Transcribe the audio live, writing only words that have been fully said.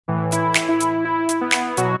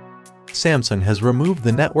Samsung has removed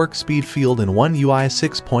the network speed field in One UI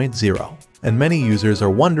 6.0, and many users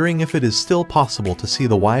are wondering if it is still possible to see the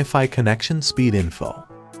Wi-Fi connection speed info.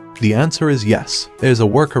 The answer is yes, there's a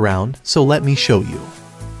workaround, so let me show you.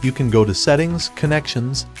 You can go to Settings,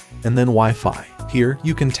 Connections, and then Wi-Fi. Here,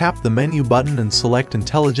 you can tap the menu button and select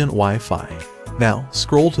Intelligent Wi-Fi. Now,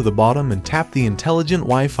 scroll to the bottom and tap the Intelligent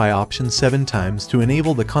Wi-Fi option 7 times to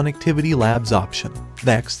enable the Connectivity Labs option.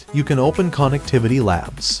 Next, you can open Connectivity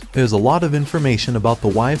Labs. There's a lot of information about the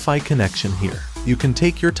Wi-Fi connection here. You can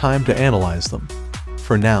take your time to analyze them.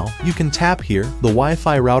 For now, you can tap here, the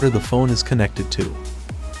Wi-Fi router the phone is connected to.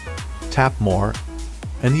 Tap More,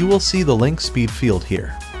 and you will see the link speed field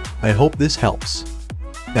here. I hope this helps.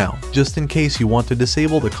 Now, just in case you want to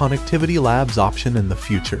disable the Connectivity Labs option in the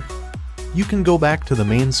future, you can go back to the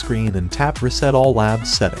main screen and tap Reset All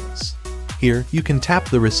Labs Settings. Here, you can tap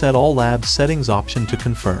the Reset All Labs Settings option to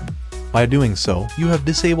confirm. By doing so, you have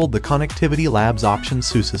disabled the Connectivity Labs option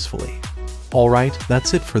successfully. Alright,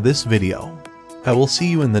 that's it for this video. I will see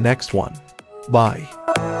you in the next one. Bye.